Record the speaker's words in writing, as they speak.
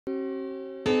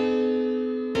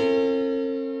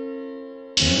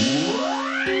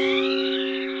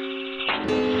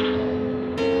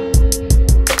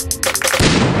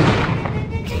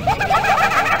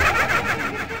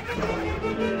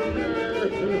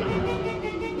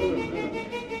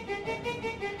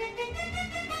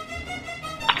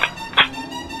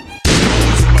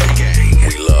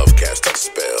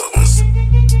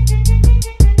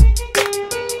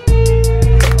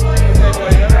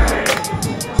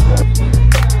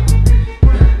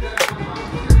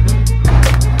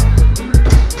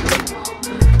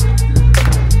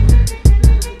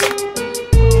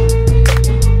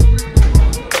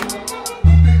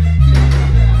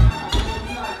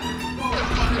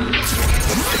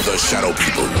shadow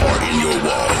people are in your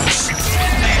walls.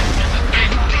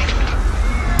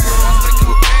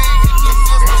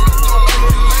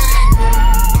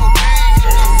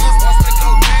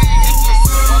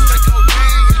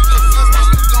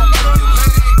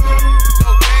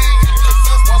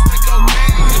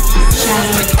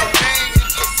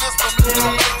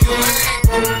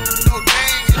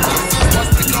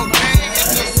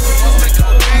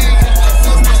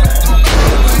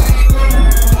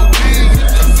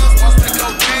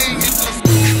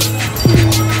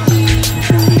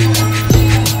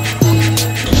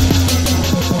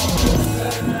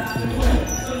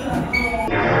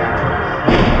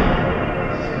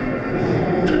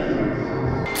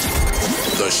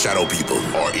 Shadow people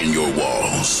are in your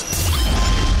walls.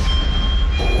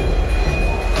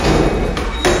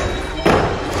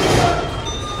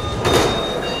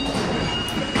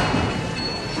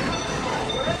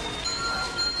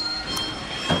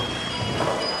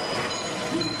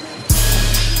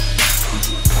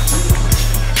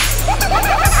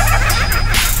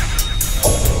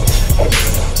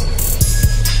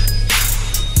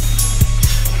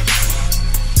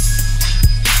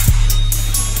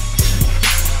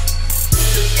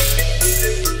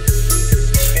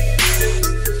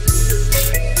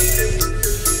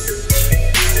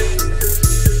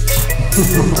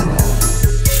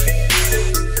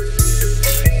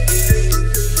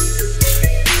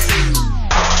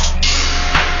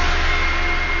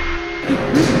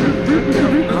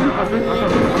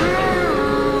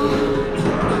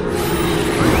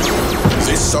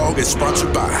 This song is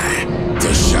sponsored by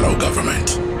the Shadow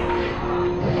Government.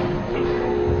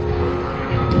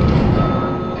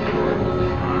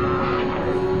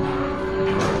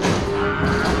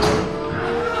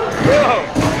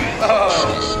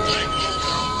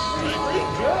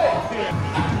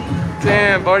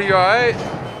 Damn, buddy, you alright?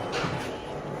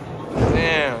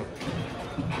 Damn.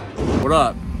 What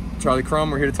up? Charlie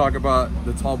Crum. We're here to talk about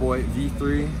the Tallboy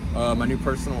V3, my new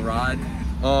personal ride.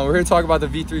 We're here to talk about the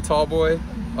V3 Tallboy,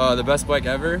 the best bike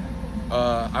ever.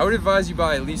 I would advise you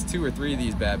buy at least 2 or 3 of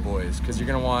these bad boys because you're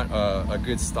gonna want a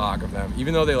good stock of them,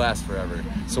 even though they last forever.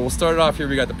 So we'll start it off here.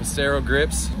 We got the Pasero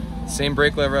grips, same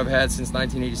brake lever I've had since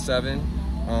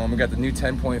 1987. We got the new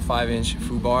 10.5-inch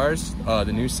foo bars,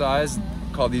 the new size.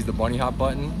 Call these the bunny hop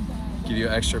button. Give you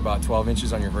an extra about 12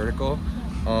 inches on your vertical.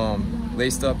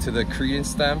 Laced up to the credence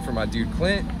stem for my dude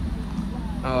Clint.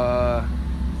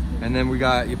 And then we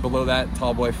got below that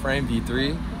Tallboy frame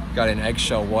V3. Got an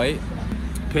eggshell white.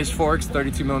 Pitchforks,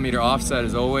 32mm offset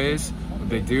as always. I'm a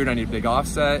big dude, I need a big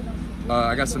offset.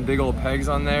 I got some big old pegs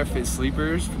on there, fit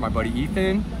sleepers for my buddy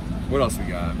Ethan. What else we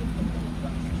got?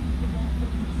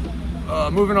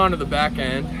 Moving on to the back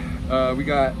end, we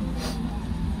got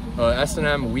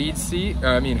S&M weed seat,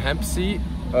 hemp seat.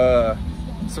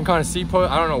 Some kind of seat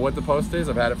post. I don't know what the post is.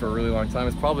 I've had it for a really long time.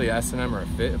 It's probably S&M or a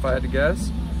Fit if I had to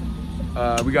guess.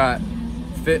 We got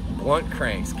Fit blunt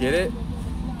cranks. Get it?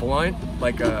 Blunt,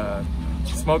 like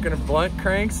smoking a blunt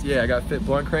cranks. Yeah, I got Fit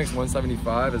blunt cranks,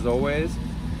 175 as always.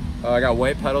 I got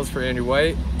white pedals for Andy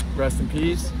White. Rest in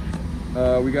peace.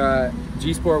 We got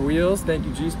G-Sport wheels. Thank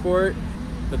you, G-Sport.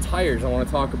 The tires I want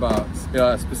to talk about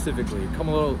specifically. Come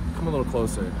a little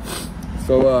closer.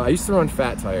 So I used to run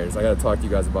fat tires. I got to talk to you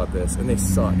guys about this, and they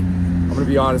suck. I'm gonna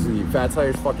be honest with you. Fat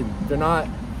tires, they're not.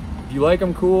 If you like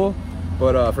them, cool.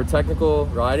 But for technical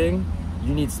riding,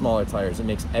 you need smaller tires. It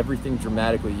makes everything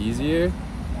dramatically easier.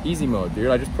 Easy mode, dude.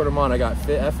 I just put them on. I got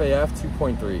Fit FAF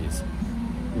 2.3s.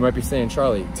 You might be saying,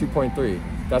 Charlie, 2.3.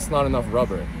 That's not enough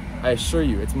rubber. I assure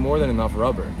you, it's more than enough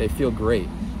rubber. They feel great.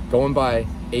 Go and buy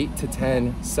 8 to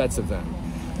 10 sets of them.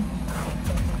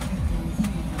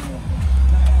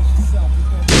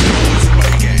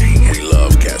 We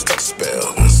love casting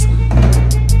spells.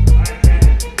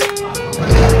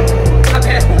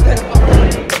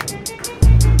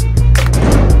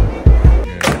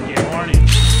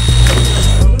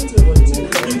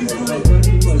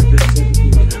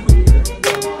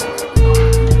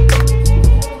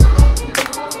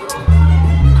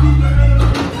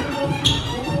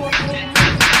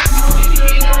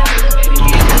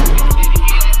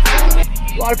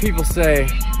 A lot of people say,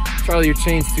 Charlie, your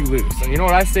chain's too loose. And you know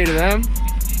what I say to them?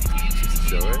 Just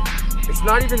show it. It's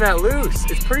not even that loose.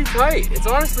 It's pretty tight. It's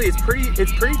honestly, it's pretty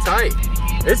tight.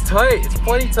 It's tight. It's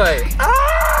plenty tight.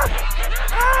 Ah!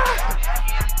 Ah!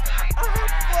 Ah,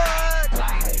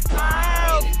 fuck!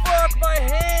 Oh, fuck my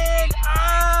hand!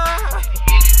 Ah!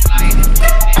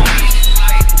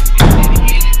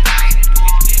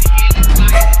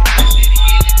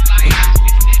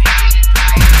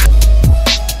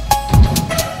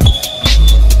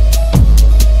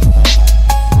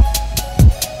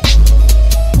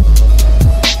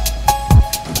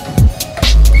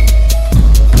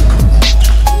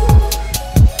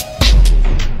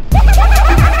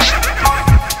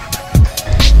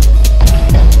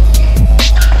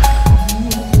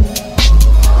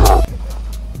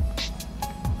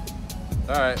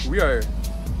 right, we are.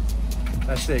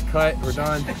 That's it. Cut. We're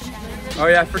done. Oh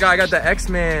yeah, I forgot. I got the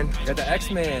X-Man. Got the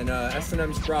X-Man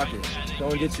S&M sprocket. Go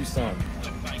and get you some.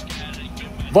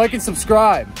 Like and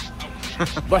subscribe.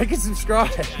 Like and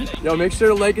subscribe. Yo, make sure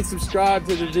to like and subscribe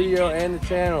to the video and the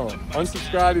channel.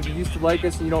 Unsubscribe if you used to like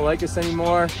us and you don't like us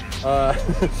anymore. All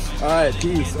right,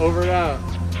 peace. Over and out.